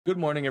Good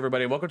morning,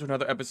 everybody. Welcome to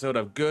another episode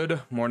of Good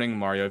Morning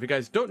Mario. If you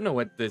guys don't know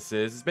what this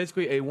is, it's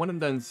basically a one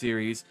and done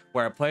series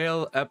where I play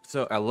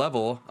a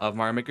level of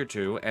Mario Maker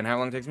 2, and how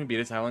long it takes me to beat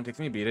it is how long it takes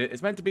me to beat it.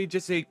 It's meant to be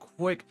just a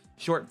quick,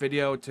 short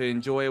video to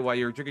enjoy while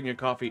you're drinking your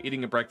coffee,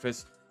 eating your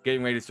breakfast,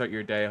 getting ready to start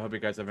your day. I hope you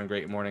guys have a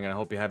great morning, and I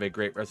hope you have a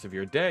great rest of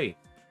your day.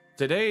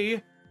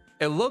 Today,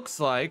 it looks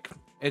like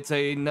it's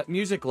a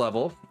music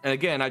level, and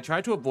again, I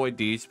tried to avoid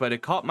these, but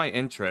it caught my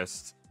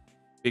interest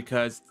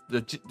because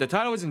the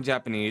title is in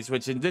Japanese,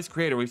 which in this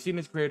creator, we've seen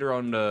this creator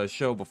on the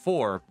show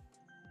before,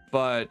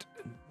 but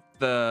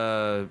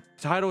the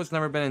title has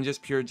never been in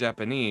just pure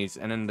Japanese,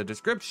 and in the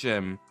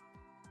description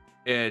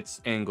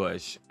it's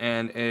English,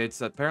 and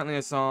it's apparently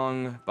a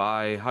song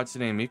by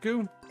Hatsune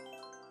Miku.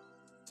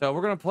 So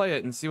we're gonna play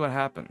it and see what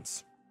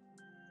happens.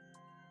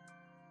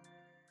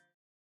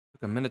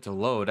 Took a minute to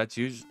load.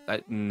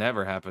 That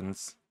never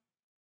happens.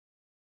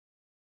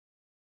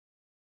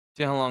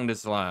 See how long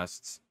this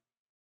lasts.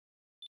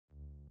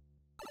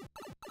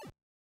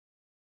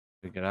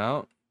 Get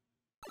out.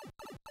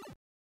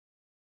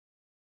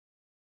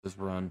 Just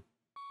run.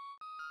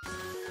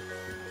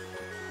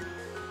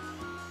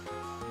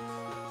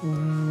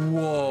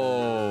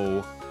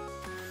 Whoa.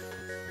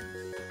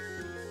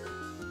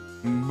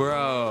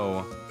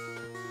 Bro.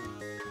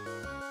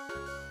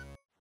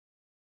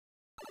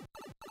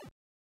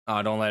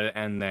 Oh, don't let it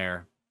end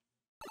there.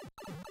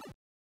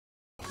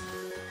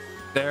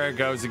 There it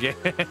goes again.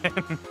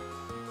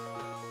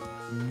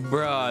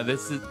 Bruh,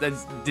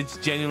 it's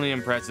genuinely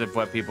impressive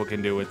what people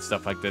can do with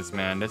stuff like this,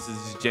 man. This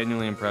is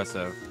genuinely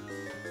impressive.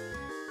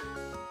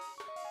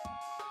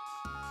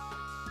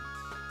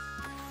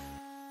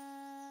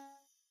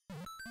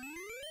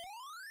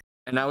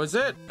 And that was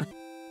it.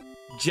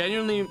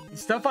 Genuinely,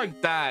 stuff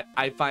like that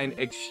I find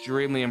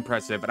extremely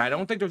impressive, and I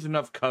don't think there's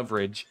enough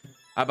coverage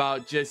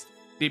about just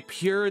the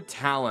pure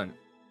talent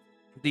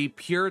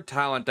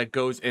that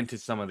goes into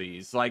some of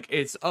these. Like,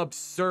 it's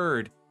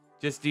absurd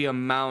just the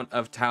amount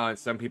of talent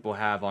some people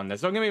have on this.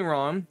 Don't get me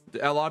wrong,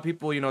 a lot of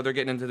people, you know, they're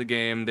getting into the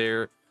game,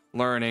 they're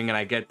learning, and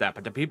I get that,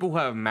 but the people who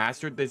have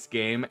mastered this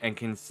game and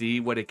can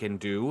see what it can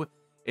do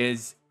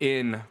is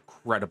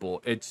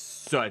incredible. It's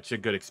such a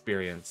good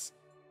experience.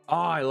 Oh,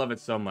 I love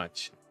it so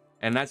much.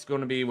 And that's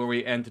going to be where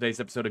we end today's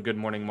episode of Good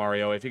Morning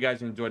Mario. If you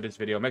guys enjoyed this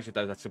video, make sure to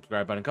hit that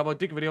subscribe button. Couple of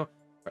dig video.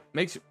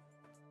 Make sure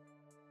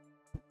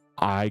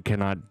I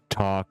cannot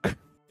talk.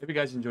 If you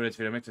guys enjoyed this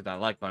video, make sure that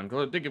like button.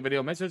 Go to the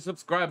video, make sure to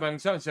subscribe button.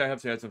 So I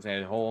have to add something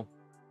at whole.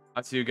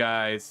 I'll see you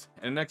guys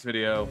in the next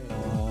video.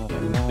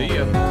 See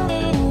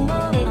ya.